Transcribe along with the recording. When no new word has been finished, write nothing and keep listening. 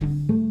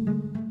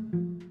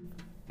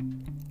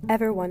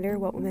Ever wonder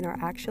what women are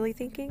actually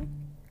thinking?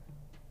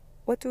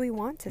 What do we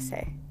want to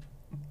say?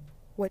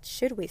 What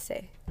should we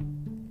say?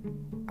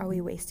 Are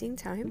we wasting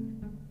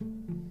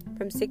time?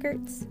 From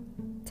secrets,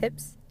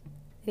 tips,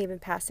 and even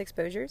past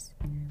exposures,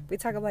 we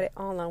talk about it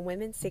all on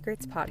Women's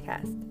Secrets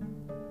Podcast.